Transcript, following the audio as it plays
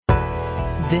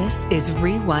This is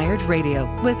Rewired Radio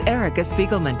with Erica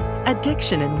Spiegelman,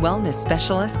 addiction and wellness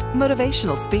specialist,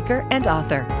 motivational speaker, and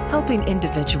author, helping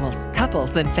individuals,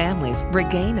 couples, and families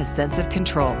regain a sense of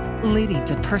control, leading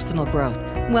to personal growth,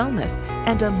 wellness,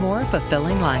 and a more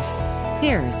fulfilling life.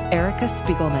 Here's Erica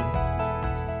Spiegelman.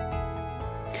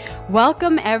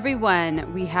 Welcome,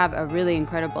 everyone. We have a really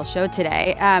incredible show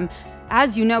today.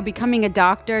 As you know, becoming a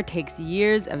doctor takes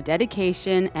years of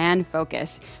dedication and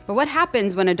focus. But what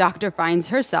happens when a doctor finds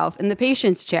herself in the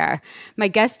patient's chair? My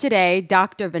guest today,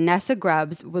 Dr. Vanessa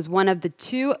Grubbs, was one of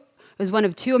two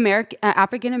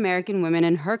African-American women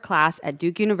in her class at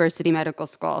Duke University Medical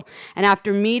School. And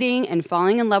after meeting and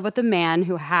falling in love with a man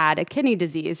who had a kidney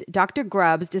disease, Dr.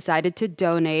 Grubbs decided to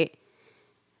donate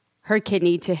her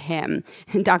kidney to him.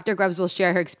 Dr. Grubbs will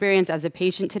share her experience as a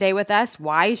patient today with us,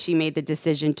 why she made the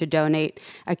decision to donate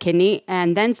a kidney,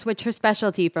 and then switch her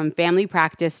specialty from family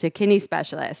practice to kidney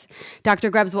specialist.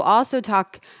 Dr. Grubbs will also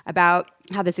talk about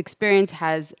how this experience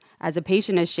as a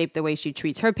patient has shaped the way she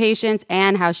treats her patients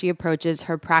and how she approaches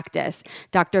her practice.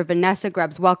 Dr. Vanessa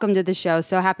Grubbs, welcome to the show.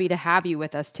 So happy to have you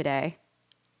with us today.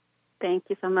 Thank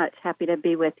you so much. Happy to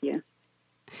be with you.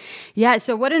 Yeah,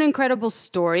 so what an incredible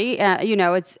story.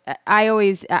 I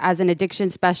always, as an addiction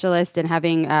specialist and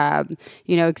having,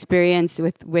 experience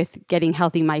with getting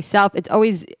healthy myself, it's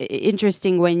always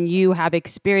interesting when you have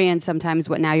experience sometimes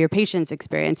what now your patients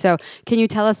experience. So can you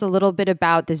tell us a little bit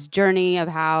about this journey of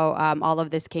how all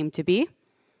of this came to be?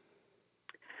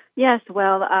 Yes,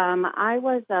 well, I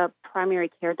was a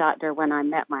primary care doctor when I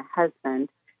met my husband,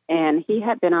 and he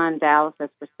had been on dialysis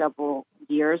for several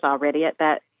years already at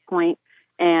that point.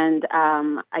 And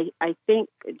I think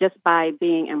just by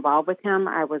being involved with him,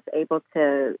 I was able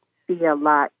to see a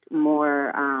lot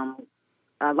more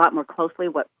closely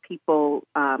what people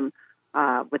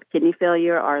with kidney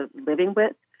failure are living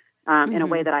with in a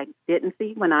way that I didn't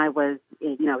see when I was,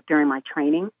 during my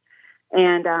training.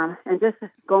 And just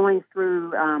going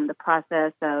through the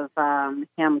process of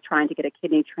him trying to get a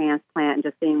kidney transplant and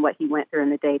just seeing what he went through in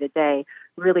the day-to-day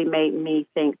really made me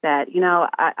think that,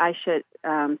 I should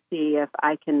see if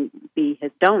I can be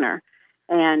his donor.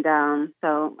 And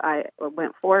so I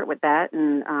went forward with that,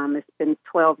 and it's been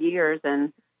 12 years,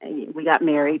 and we got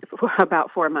married for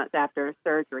about 4 months after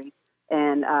surgery.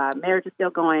 And marriage is still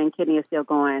going, kidney is still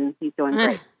going. He's doing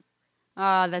great.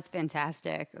 Oh, that's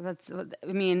fantastic.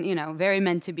 Very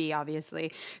meant to be,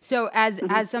 obviously. So as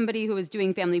somebody who was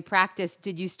doing family practice,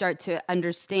 did you start to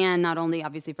understand, not only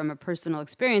obviously from a personal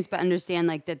experience, but understand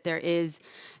like that there is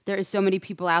so many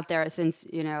people out there since,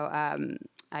 I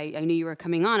knew you were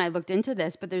coming on, I looked into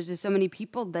this, but there's just so many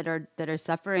people that are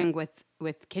suffering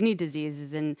with kidney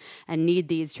diseases and need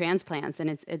these transplants. And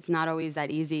it's not always that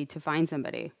easy to find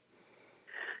somebody.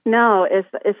 No,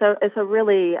 it's a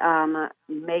really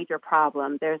major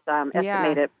problem. There's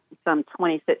estimated some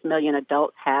 26 million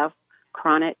adults have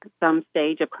some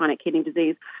stage of chronic kidney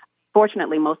disease.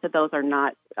 Fortunately, most of those are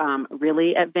not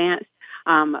really advanced,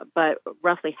 but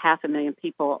roughly 500,000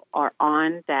 people are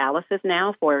on dialysis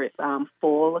now for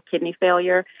full kidney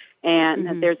failure.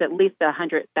 And there's at least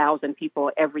 100,000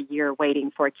 people every year waiting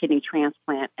for a kidney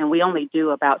transplant, and we only do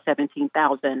about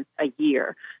 17,000 a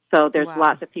year. So there's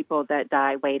lots of people that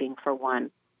die waiting for one.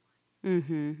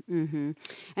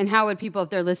 And how would people, if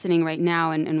they're listening right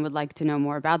now and would like to know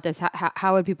more about this,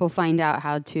 how would people find out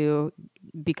how to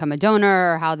become a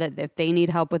donor, or if they need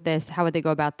help with this, how would they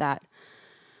go about that?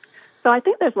 So I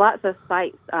think there's lots of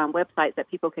sites, websites that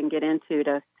people can get into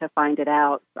to find it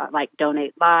out, like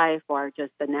Donate Life or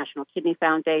just the National Kidney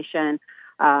Foundation.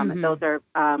 Those are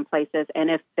places.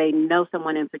 And if they know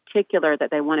someone in particular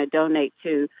that they want to donate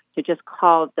to just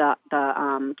call the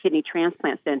Kidney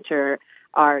Transplant Center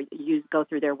or go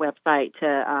through their website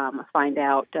to find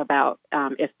out about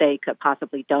if they could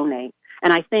possibly donate.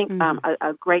 And I think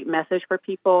a great message for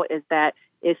people is that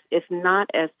it's not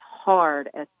as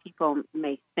hard as people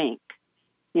may think.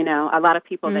 A lot of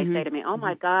people, they say to me, oh,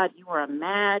 my God, you are a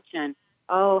match, and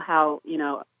oh, how,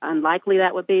 unlikely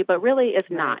that would be. But really, it's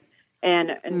not.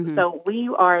 And so we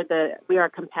are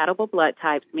compatible blood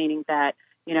types, meaning that,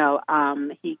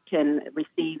 he can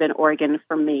receive an organ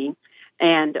from me.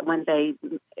 And when they,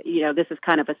 this is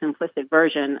kind of a simplistic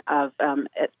version of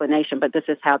explanation, but this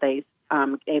is how they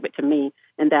gave it to me,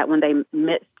 and that when they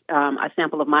mixed a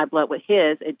sample of my blood with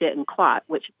his, it didn't clot,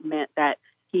 which meant that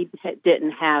he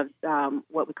didn't have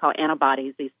what we call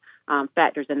antibodies, these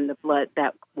factors in the blood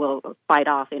that will fight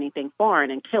off anything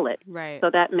foreign and kill it. Right. So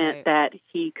that meant that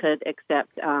he could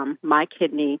accept my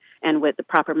kidney, and with the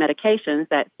proper medications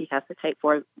that he has to take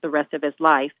for the rest of his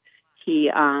life,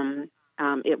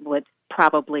 it would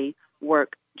probably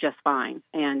work just fine.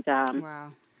 And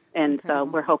wow. And Incredible.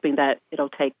 so we're hoping that it'll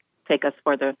take us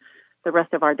for the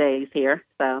rest of our days here.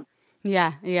 So.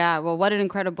 Yeah. Well, what an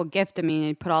incredible gift. I mean,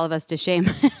 it put all of us to shame.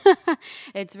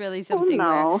 It's really something where,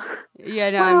 no.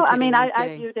 yeah, no, Well, I'm kidding.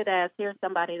 I viewed it as, here's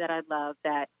somebody that I love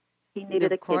that he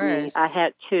needed a Of kidney. I course.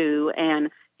 had two,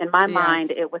 and in my Yes,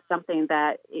 mind, it was something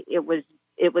that it was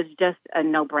just a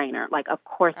no-brainer. Like, of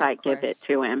course, of I'd give it course.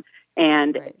 to him,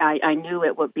 and Right. I knew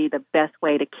it would be the best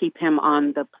way to keep him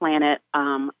on the planet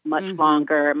much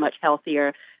longer, much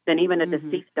healthier than even a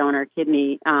deceased donor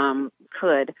kidney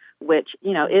could, which,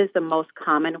 is the most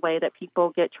common way that people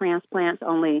get transplants.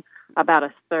 Only about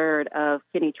a third of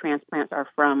kidney transplants are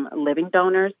from living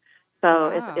donors. So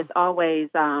Wow. it's always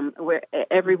where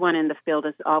everyone in the field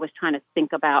is always trying to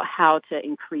think about how to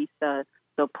increase the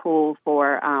pool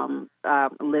for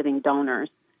living donors.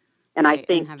 And I Right, and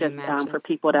think having just for matches.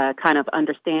 people to kind of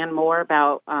understand more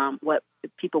about what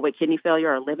people with kidney failure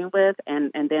are living with,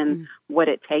 and then what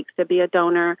it takes to be a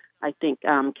donor, I think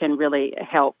can really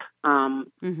help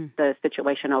the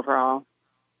situation overall.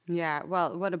 Yeah.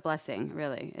 Well, what a blessing,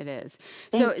 really, it is.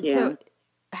 Thank you.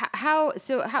 How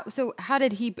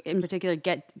did he in particular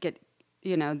get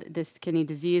this kidney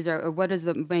disease, or what is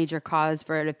the major cause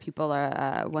for it, if people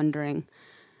are wondering?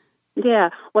 Yeah,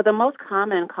 well, the most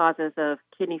common causes of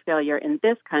kidney failure in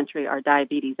this country are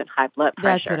diabetes and high blood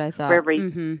That's what pressure. I For thought. every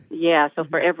so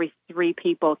for every three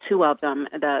people, two of them,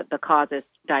 the cause is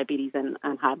diabetes and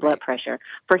high blood Right. pressure.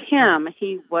 For him,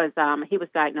 he was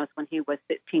diagnosed when he was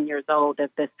 16 years old of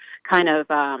this kind of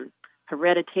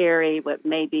hereditary, with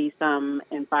maybe some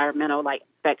environmental, like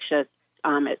infectious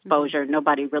exposure.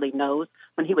 Nobody really knows.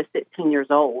 When he was 16 years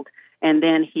old. And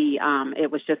then it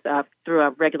was just through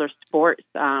a regular sports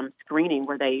screening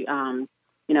where they,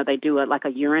 they do like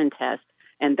a urine test.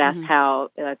 And that's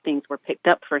how things were picked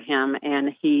up for him.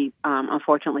 And he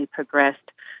unfortunately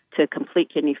progressed to complete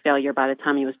kidney failure by the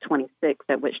time he was 26,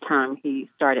 at which time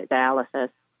he started dialysis.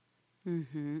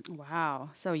 Wow.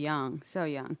 So young. So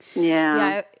young.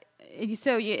 Yeah. Yeah.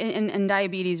 So, and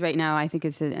diabetes right now, I think,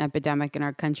 is an epidemic in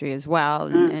our country as well.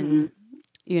 And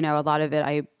a lot of it,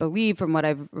 I believe, from what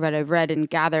I've read and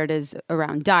gathered, is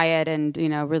around diet, and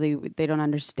really they don't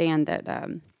understand that.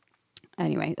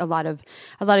 Anyway, a lot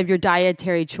of your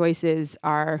dietary choices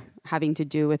are having to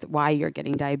do with why you're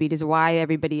getting diabetes, why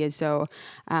everybody is so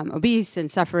obese and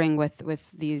suffering with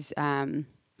these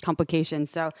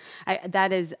complications. So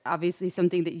that is obviously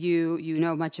something that you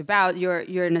know much about.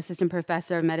 You're an assistant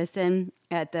professor of medicine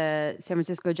at the San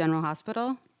Francisco General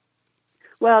Hospital.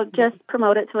 Well, just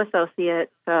promoted to associate.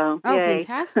 So, oh, yay.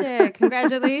 Fantastic!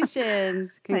 Congratulations!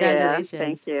 Yeah,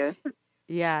 thank you.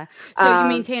 Yeah. So you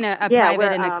maintain a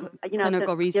private and a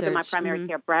clinical research. Given my primary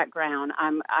care background,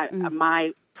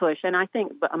 my push, and I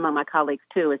think among my colleagues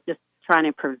too, is just trying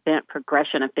to prevent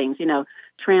progression of things.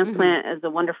 Transplant is a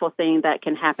wonderful thing that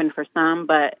can happen for some,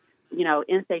 but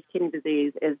end-stage kidney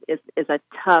disease is a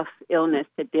tough illness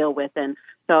to deal with, and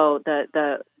so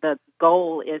the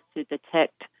goal is to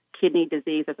detect kidney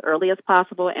disease as early as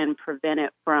possible and prevent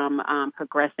it from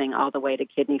progressing all the way to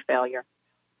kidney failure.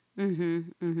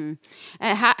 And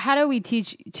how do we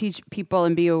teach people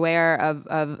and be aware of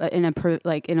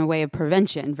in a way of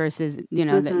prevention versus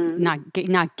not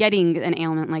getting an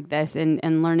ailment like this,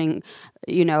 and learning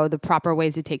the proper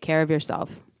ways to take care of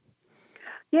yourself?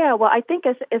 Yeah, well, I think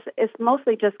it's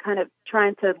mostly just kind of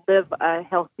trying to live a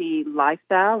healthy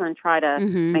lifestyle and try to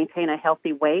maintain a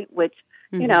healthy weight, which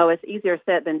it's easier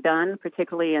said than done,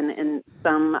 particularly in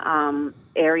some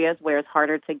areas where it's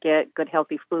harder to get good,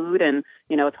 healthy food, and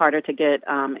it's harder to get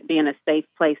be in a safe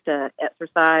place to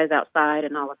exercise outside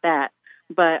and all of that.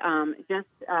 But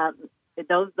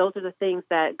those are the things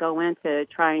that go into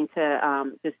trying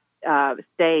to just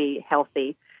stay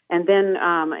healthy. And then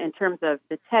in terms of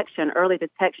early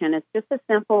detection, it's just a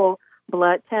simple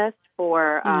blood test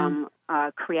for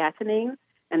creatinine.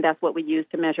 And that's what we use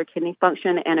to measure kidney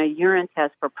function, and a urine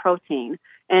test for protein.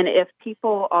 And if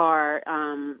people are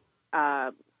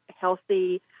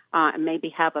healthy and maybe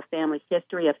have a family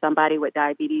history of somebody with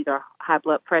diabetes or high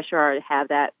blood pressure, or have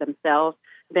that themselves,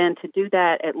 then to do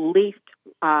that at least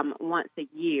once a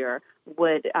year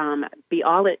would be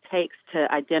all it takes to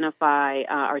identify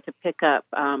or to pick up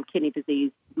kidney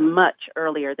disease much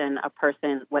earlier than a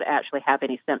person would actually have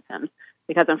any symptoms.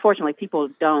 Because unfortunately, people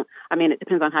don't. I mean, it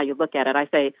depends on how you look at it. I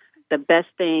say the best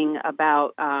thing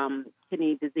about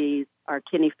kidney disease or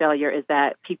kidney failure is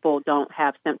that people don't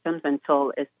have symptoms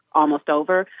until it's almost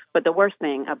over. But the worst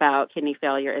thing about kidney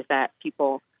failure is that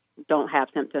people don't have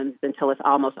symptoms until it's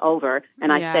almost over.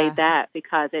 And I say that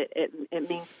because it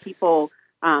means people,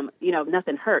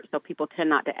 nothing hurts. So people tend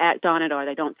not to act on it, or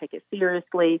they don't take it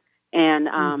seriously. And,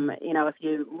 if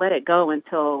you let it go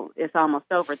until it's almost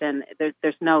over, then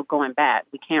there's no going back.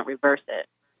 We can't reverse it.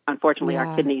 Unfortunately,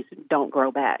 our kidneys don't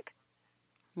grow back.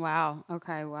 Wow.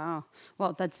 Okay. Wow.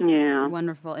 Well, that's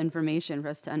wonderful information for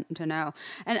us to know.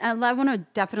 And I want to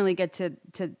definitely get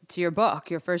to your book,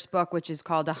 your first book, which is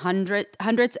called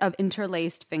Hundreds of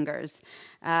Interlaced Fingers.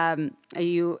 Are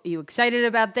you excited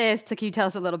about this? Can you tell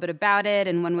us a little bit about it?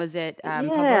 And when was it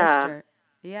published?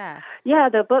 Yeah,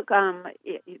 the book,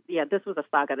 this was a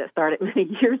saga that started many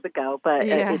years ago, but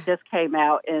it just came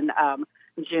out in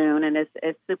June, and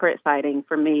it's super exciting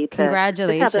for me to have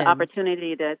the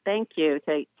opportunity to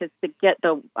get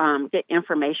the get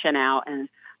information out and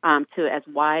to as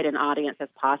wide an audience as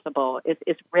possible.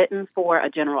 It's written for a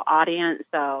general audience,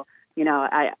 so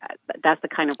that's the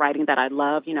kind of writing that I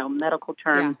love. Medical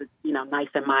terms, nice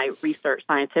in my research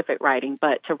scientific writing,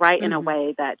 but to write in a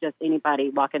way that just anybody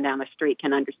walking down the street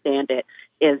can understand it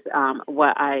is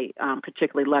what I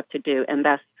particularly love to do, and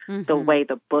that's the way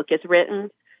the book is written.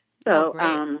 So,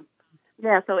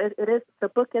 so it is, the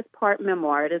book is part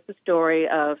memoir. It is the story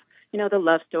of, the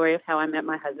love story of how I met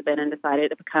my husband and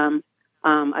decided to become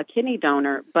a kidney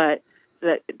donor. But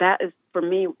that is, for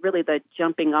me, really the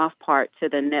jumping off part to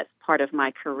the next part of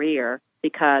my career,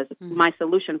 because my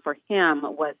solution for him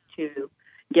was to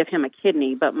give him a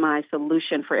kidney, but my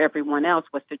solution for everyone else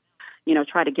was to,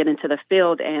 try to get into the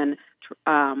field and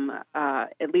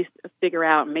at least figure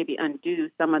out, maybe undo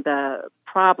some of the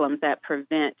problems that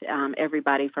prevent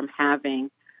everybody from having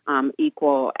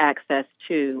equal access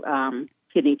to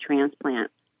kidney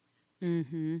transplants.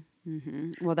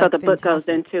 Well, so the book goes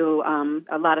into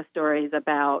a lot of stories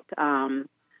about,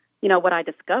 what I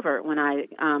discovered when I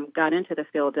got into the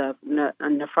field of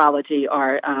nephrology,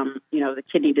 or, the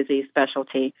kidney disease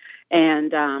specialty.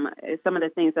 And some of the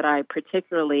things that I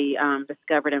particularly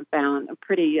discovered and found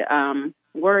pretty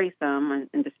worrisome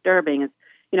and disturbing is,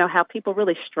 how people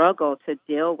really struggle to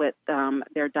deal with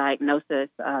their diagnosis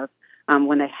of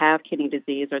when they have kidney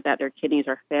disease or that their kidneys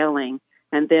are failing.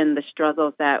 And then the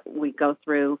struggles that we go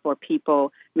through for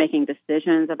people making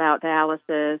decisions about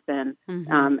dialysis and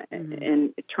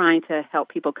and trying to help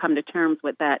people come to terms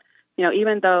with that.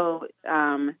 Even though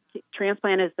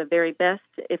transplant is the very best,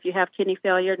 if you have kidney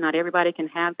failure, not everybody can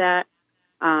have that.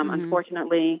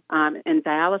 Unfortunately, and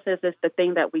dialysis is the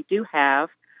thing that we do have,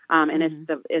 and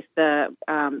it's the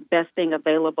best thing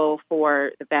available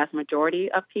for the vast majority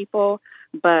of people.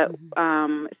 But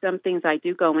some things I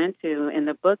do go into in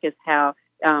the book is how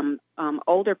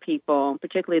older people,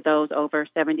 particularly those over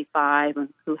 75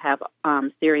 who have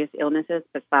serious illnesses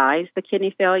besides the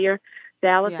kidney failure,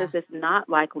 dialysis is not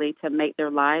likely to make their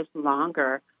lives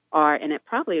longer, and it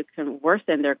probably can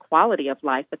worsen their quality of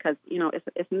life, because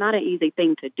it's not an easy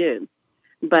thing to do.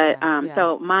 But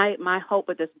so my hope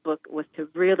with this book was to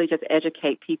really just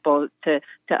educate people to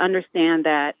understand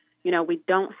that we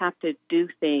don't have to do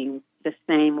things the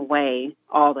same way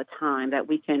all the time, that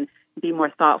we can be more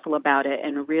thoughtful about it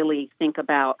and really think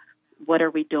about what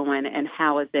are we doing and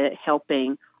how is it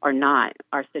helping or not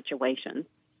our situation.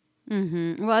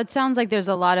 Well, it sounds like there's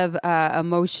a lot of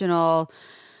emotional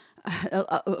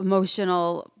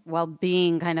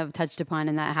well-being kind of touched upon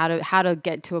in that, how to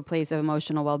get to a place of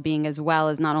emotional well-being, as well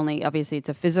as not only obviously it's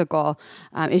a physical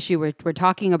issue we're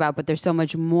talking about, but there's so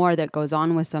much more that goes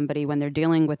on with somebody when they're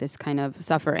dealing with this kind of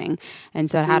suffering. And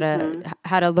so how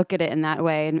to look at it in that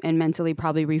way, and mentally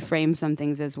probably reframe some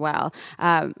things as well.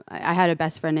 I had a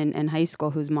best friend in high school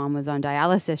whose mom was on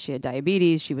dialysis. She had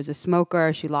diabetes. She was a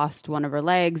smoker. She lost one of her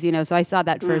legs, so I saw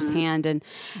that firsthand,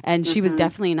 and she was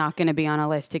definitely not going to be on a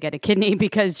list to get a kidney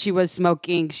because she was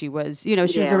smoking. She was, she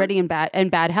was already in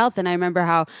bad health. And I remember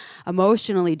how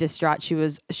emotionally distraught she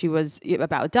was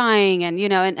about dying. And,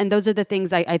 and those are the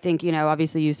things I think,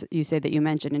 obviously you say that you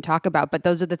mentioned and talk about, but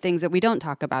those are the things that we don't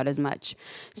talk about as much.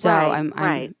 So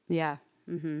right. Yeah.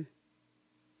 Mm-hmm.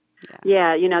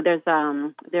 Yeah.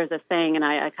 There's a saying, and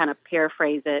I kind of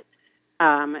paraphrase it.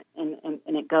 And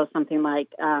it goes something like,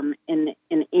 in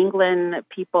England,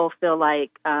 people feel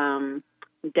like,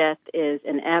 death is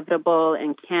inevitable.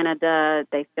 In Canada,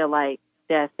 they feel like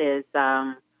death is,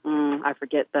 I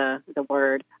forget the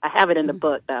word. I have it in the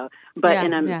book, though. But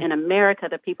in America,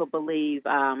 the people believe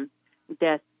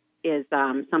death is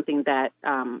something that,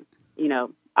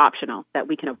 optional, that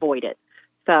we can avoid it.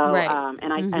 So,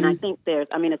 and I think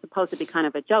it's supposed to be kind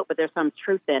of a joke, but there's some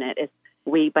truth in it.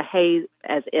 We behave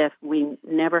as if we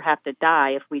never have to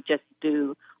die if we just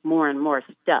do more and more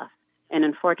stuff. And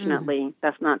unfortunately,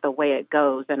 that's not the way it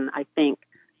goes. And I think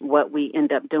what we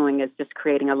end up doing is just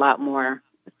creating a lot more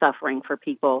suffering for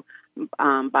people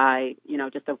by,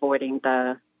 just avoiding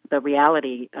the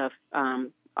reality of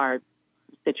our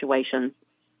situation.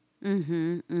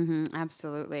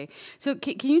 Absolutely. So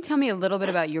can you tell me a little bit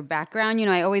about your background?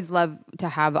 I always love to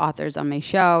have authors on my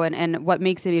show, and what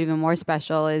makes it even more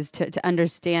special is to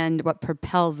understand what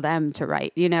propels them to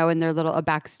write, and their little a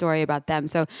backstory about them.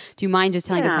 So do you mind just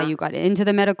telling us how Yeah. you got into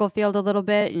the medical field a little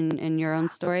bit in your own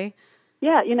story?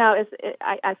 Yeah,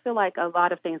 I feel like a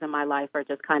lot of things in my life are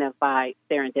just kind of by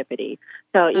serendipity.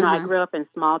 So, I Uh-huh. grew up in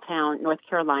small town North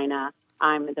Carolina.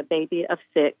 I'm the baby of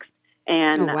six, Oh,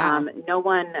 and wow. no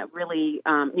one really,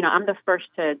 I'm the first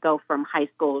to go from high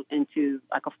school into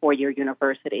like a 4-year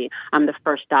university. I'm the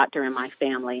first doctor in my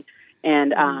family.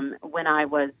 And Mhm. when I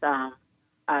was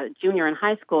a junior in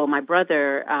high school, my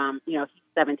brother, he's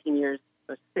 17 years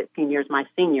or 16 years my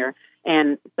senior.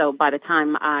 And so by the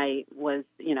time I was,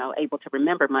 able to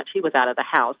remember much, he was out of the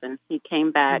house, and he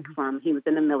came back Mhm. he was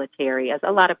in the military. As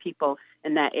a lot of people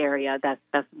in that area,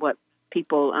 that's what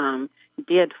people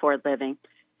did for a living.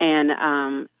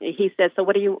 And he said, "So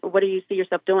what do you see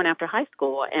yourself doing after high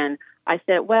school?" And I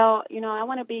said, "Well, I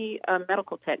want to be a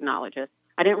medical technologist."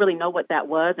 I didn't really know what that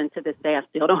was, and to this day, I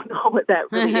still don't know what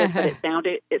that really is. But it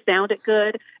sounded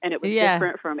good, and it was Yeah.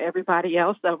 different from everybody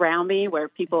else around me, where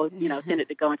people, tended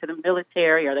to go into the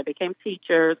military, or they became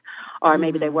teachers, or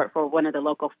maybe they Mhm. worked for one of the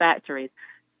local factories.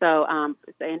 So,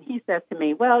 and he says to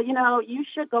me, "Well, you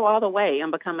should go all the way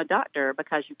and become a doctor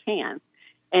because you can."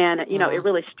 And it Wow.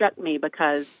 really struck me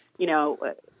because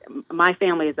my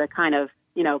family is a kind of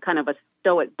a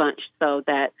stoic bunch, so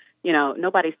that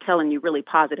nobody's telling you really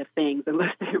positive things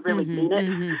unless they really Mhm. mean it.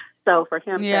 Mhm. So for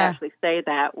him to Yeah. actually say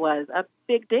that was a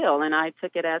big deal, and I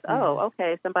took it as, Yeah. oh,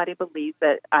 okay, somebody believes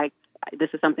that this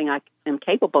is something I am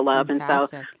capable of. And so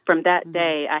Fantastic. from that Mhm.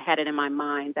 day, I had it in my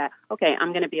mind that, okay,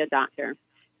 I'm going to be a doctor.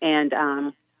 And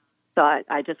so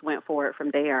I just went for it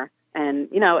from there. And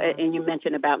Wow. and you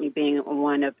mentioned about me being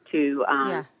one of two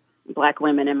Yeah. black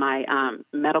women in my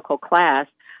medical class.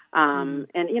 Mhm.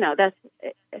 And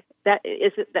that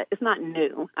it's not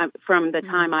new. From the Mhm.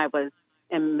 time I was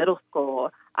in middle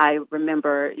school, I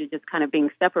remember you just kind of being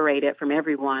separated from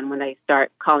everyone when they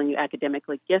start calling you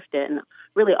academically gifted, and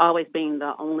really always being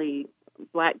the only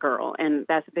black girl. And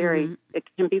Mhm. it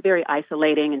can be very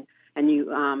isolating, and you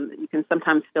can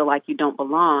sometimes feel like you don't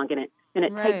belong, and it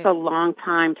takes Right. a long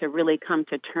time to really come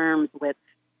to terms with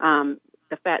um,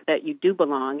 the fact that you do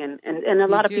belong, and a You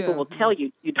lot of people do. will Yeah. tell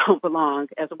you you don't belong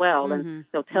as well, and Mhm.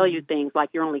 they'll tell you Mhm. things like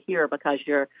you're only here because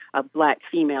you're a black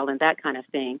female and that kind of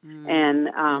thing. Mm. And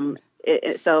And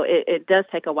it does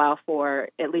take a while, for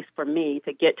at least for me,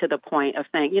 to get to the point of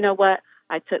saying, you know what,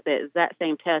 I took the exact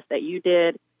same test that you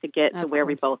did to get to of where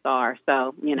we course. both are.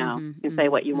 So Mhm. you can say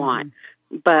Mhm. what you want.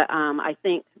 Mhm. But I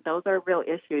think those are real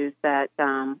issues that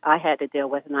I had to deal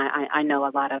with, and I know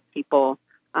a lot of people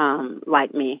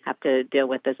like me have to deal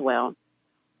with as well.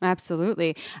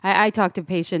 Absolutely. I talk to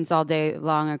patients all day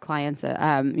long, or clients.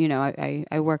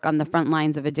 I work on the front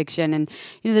lines of addiction, and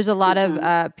there's a lot of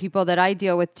Hmm. people that I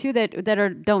deal with too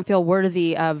that don't feel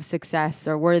worthy of success,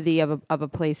 or worthy of a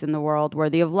place in the world,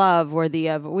 worthy of love, worthy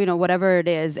of whatever it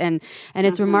is, and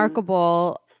it's Hmm.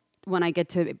 remarkable when I get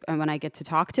to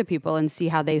talk to people and see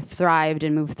how they've thrived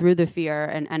and moved through the fear,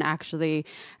 and actually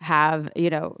have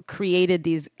created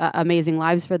these amazing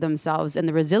lives for themselves, and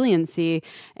the resiliency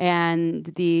and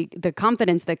the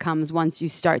confidence that comes once you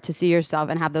start to see yourself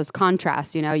and have those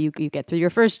contrasts. You get through your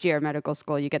first year of medical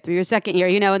school, you get through your second year,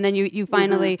 and then you Hmm.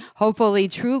 finally hopefully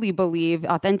truly believe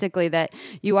authentically that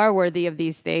you are worthy of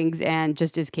these things and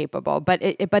just as capable. But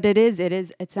it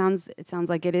sounds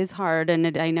like it is hard,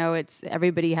 and I know it's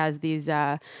everybody has these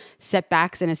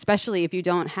setbacks, and especially if you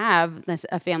don't have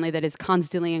a family that is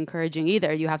constantly encouraging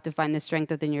either, you have to find the strength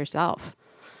within yourself.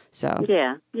 So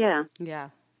Yeah, yeah, yeah,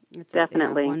 yeah,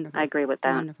 definitely. I wonderful, agree with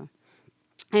that. wonderful.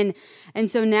 And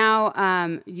so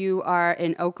now you are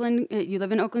in Oakland. You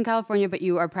live in Oakland, California, but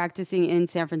you are practicing in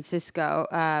San Francisco.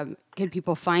 Can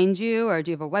people find you, or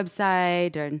do you have a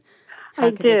website, or I how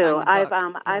could they find do. the book?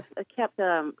 Yeah. I've kept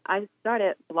I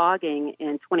started blogging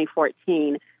in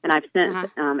 2014, and I've since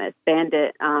Uh-huh.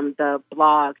 expanded the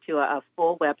blog to a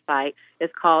full website.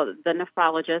 It's called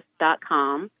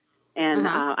thenephrologist.com. And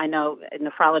Uh-huh. I know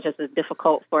nephrologist is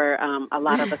difficult for a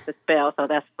lot of us to spell, so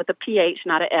that's with a PH,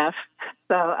 not a F.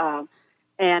 So,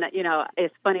 and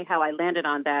it's funny how I landed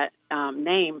on that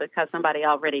name, because somebody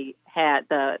already had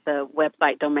the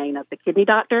website domain of the Kidney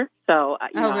Doctor. So,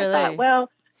 Oh, I thought, really? well,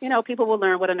 people will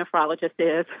learn what a nephrologist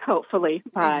is, hopefully,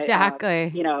 by,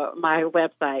 Exactly. my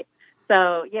website.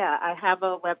 So, yeah, I have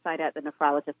a website at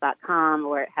thenephrologist.com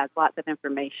where it has lots of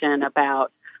information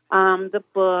about the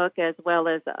book, as well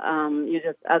as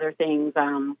just other things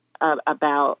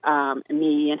about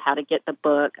me and how to get the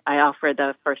book. I offer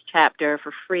the first chapter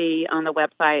for free on the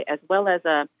website, as well as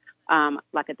a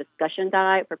like a discussion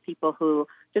guide for people who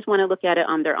just want to look at it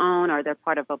on their own, or they're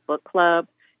part of a book club,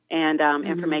 and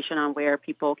information on where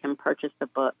people can purchase the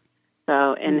book.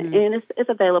 So, and it's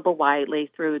available widely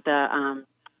through the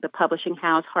publishing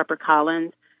house,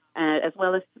 HarperCollins, as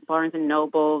well as Barnes and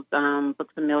Noble,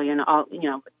 Books A Million, all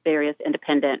various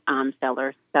independent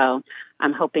sellers. So,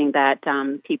 I'm hoping that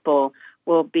people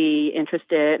will be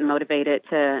interested and motivated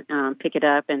to pick it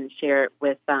up and share it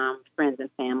with friends and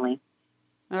family.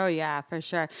 Oh, yeah, for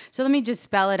sure. So let me just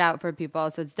spell it out for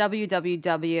people. So it's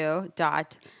www.N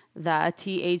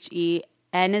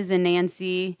as in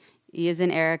Nancy, E as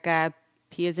in Erica,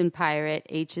 P as in pirate,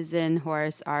 H as in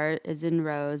horse, R as in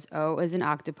rose, O as in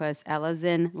octopus, L as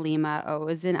in Lima, O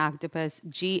as in octopus,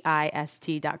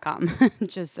 GIST.com.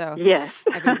 Just so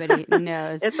everybody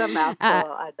knows. It's a mouthful,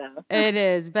 I know. It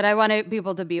is, but I wanted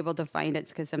people to be able to find it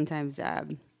because sometimes,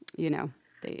 we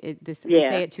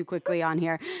say it too quickly on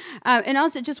here. And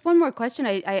also, just one more question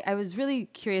I was really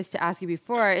curious to ask you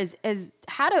before is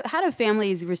how do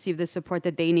families receive the support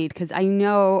that they need? Because I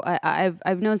know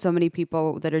I've known so many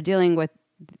people that are dealing with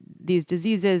these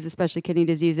diseases, especially kidney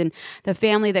disease, and the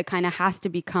family that kind of has to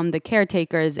become the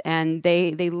caretakers, and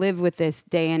they live with this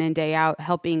day in and day out,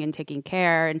 helping and taking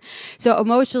care. And so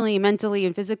emotionally, mentally,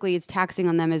 and physically, it's taxing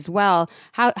on them as well.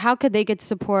 How could they get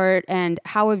support, and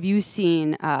how have you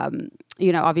seen,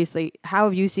 obviously, how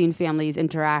have you seen families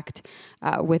interact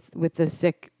with the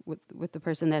sick, with the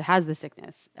person that has the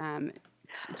sickness, to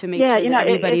make sure that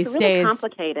everybody it's stays really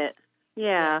complicated.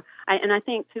 Yeah. I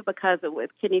think, too, because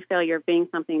with kidney failure being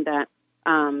something that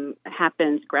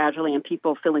happens gradually and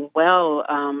people feeling well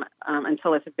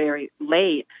until it's very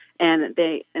late, and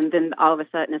then all of a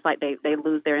sudden it's like they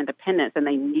lose their independence and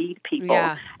they need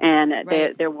people, and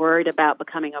they're worried about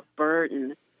becoming a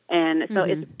burden. And so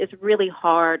it's really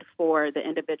hard for the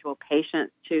individual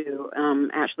patient to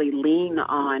actually lean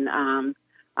on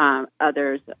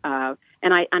others.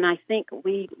 And I think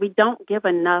we don't give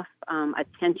enough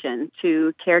attention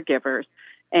to caregivers.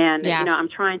 And I'm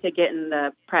trying to get in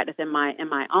the practice in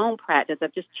my own practice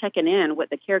of just checking in with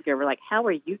the caregiver, like, how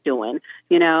are you doing?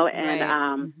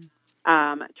 And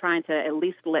trying to at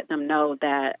least let them know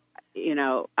that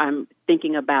I'm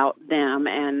thinking about them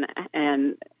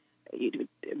and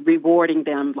rewarding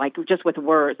them, like, just with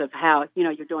words of how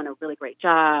you're doing a really great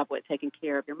job with taking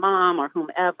care of your mom or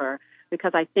whomever.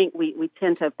 Because I think we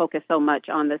tend to focus so much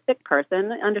on the sick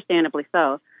person, understandably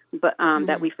so, but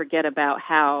that we forget about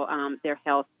how their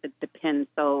health depends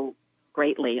so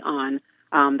greatly on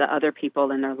the other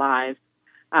people in their lives.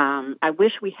 I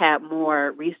wish we had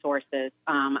more resources.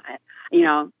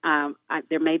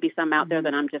 There may be some out there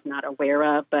that I'm just not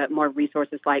aware of, but more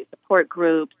resources like support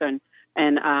groups and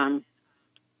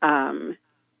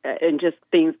just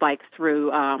things like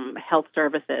through health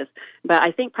services. But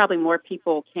I think probably more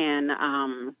people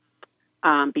can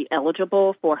be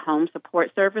eligible for home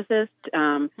support services.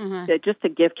 Just to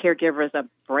give caregivers a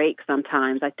break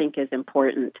sometimes, I think is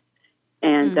important.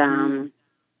 And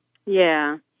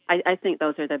I think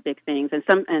those are the big things. And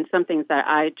some things that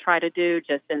I try to do,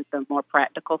 just in the more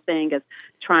practical thing, is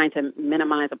trying to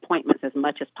minimize appointments as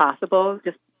much as possible,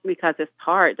 just because it's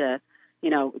hard to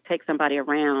take somebody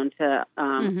around to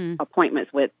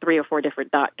appointments with 3 or 4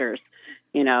 different doctors,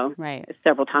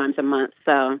 several times a month.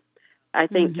 So I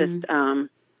think just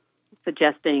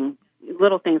suggesting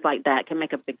little things like that can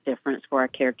make a big difference for our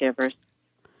caregivers.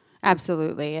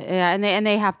 Absolutely. Yeah, and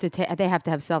they have to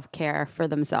have self-care for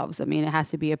themselves. I mean, it has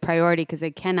to be a priority because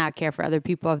they cannot care for other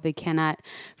people if they cannot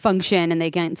function and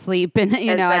they can't sleep. And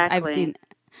Exactly.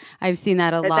 I've seen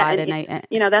that a lot, and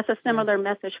that's a similar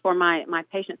message for my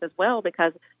patients as well,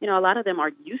 because a lot of them are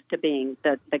used to being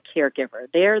the caregiver.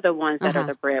 They're the ones that are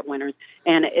the breadwinners,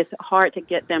 and it's hard to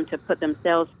get them to put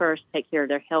themselves first, take care of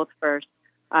their health first,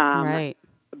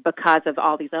 because of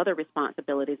all these other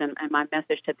responsibilities. And my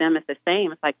message to them is the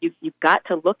same. It's like you've got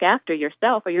to look after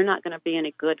yourself, or you're not going to be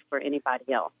any good for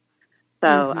anybody else.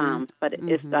 So, but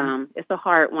it's a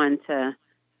hard one to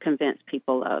convince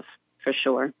people of, for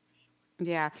sure.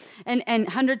 Yeah. And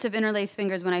Hundreds of Interlaced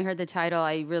Fingers, when I heard the title,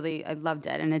 I loved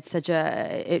it. And it's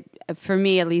for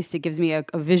me, at least, it gives me a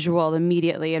visual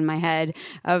immediately in my head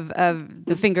of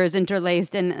the fingers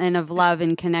interlaced and of love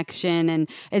and connection. And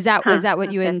is that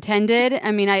what you intended?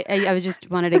 I mean, I was just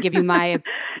wanted to give you my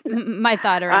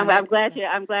thought around I'm glad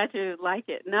you like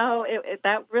it. No,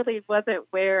 that really wasn't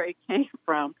where it came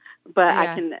from. but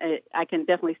Yeah. I can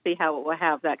definitely see how it will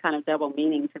have that kind of double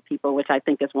meaning to people, which I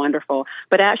think is wonderful.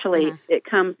 But actually, it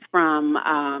comes from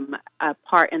a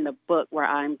part in the book where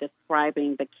I'm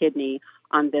describing the kidney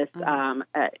on this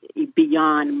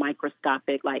beyond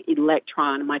microscopic, like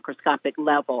electron microscopic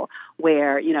level,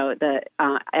 where the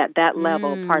at that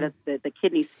level, part of the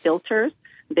kidney's filters.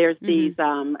 There's these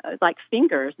like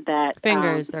fingers that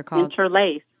they're called,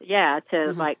 interlace,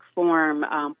 to like form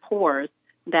pores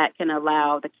that can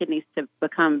allow the kidneys to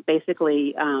become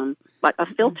basically like a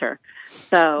filter.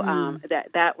 So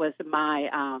that was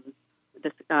my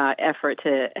this effort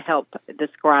to help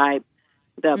describe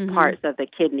the parts of the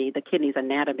kidney's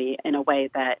anatomy in a way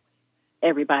that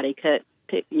everybody could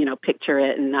picture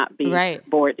it and not be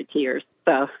bored to tears.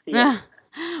 So yeah.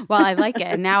 Well, I like it,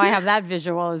 and now I have that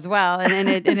visual as well, and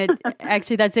it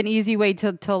actually, that's an easy way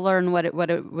to learn what it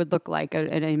would look like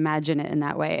and imagine it in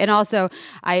that way. And also,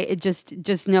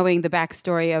 just knowing the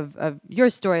backstory of your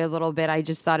story a little bit, I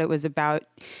just thought it was about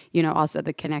also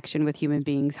the connection with human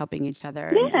beings helping each other.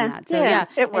 And that. So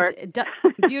it worked.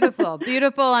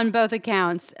 Beautiful on both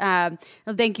accounts. Well,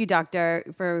 thank you, Doctor,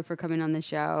 for coming on the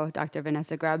show, Dr.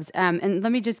 Vanessa Grubbs. And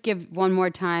let me just give one more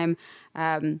time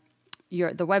the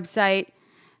website.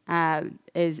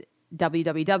 Is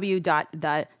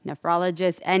www.thenephrologist,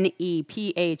 NEPHROLOGIST,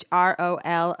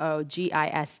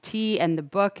 and the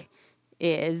book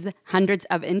is Hundreds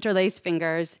of Interlaced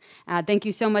Fingers. Thank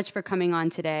you so much for coming on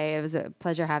today. It was a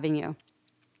pleasure having you.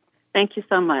 Thank you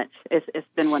so much. It's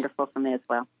been wonderful for me as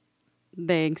well.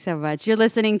 Thanks so much. You're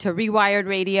listening to Rewired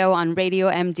Radio on Radio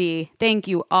MD. Thank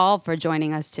you all for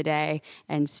joining us today,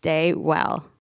 and stay well.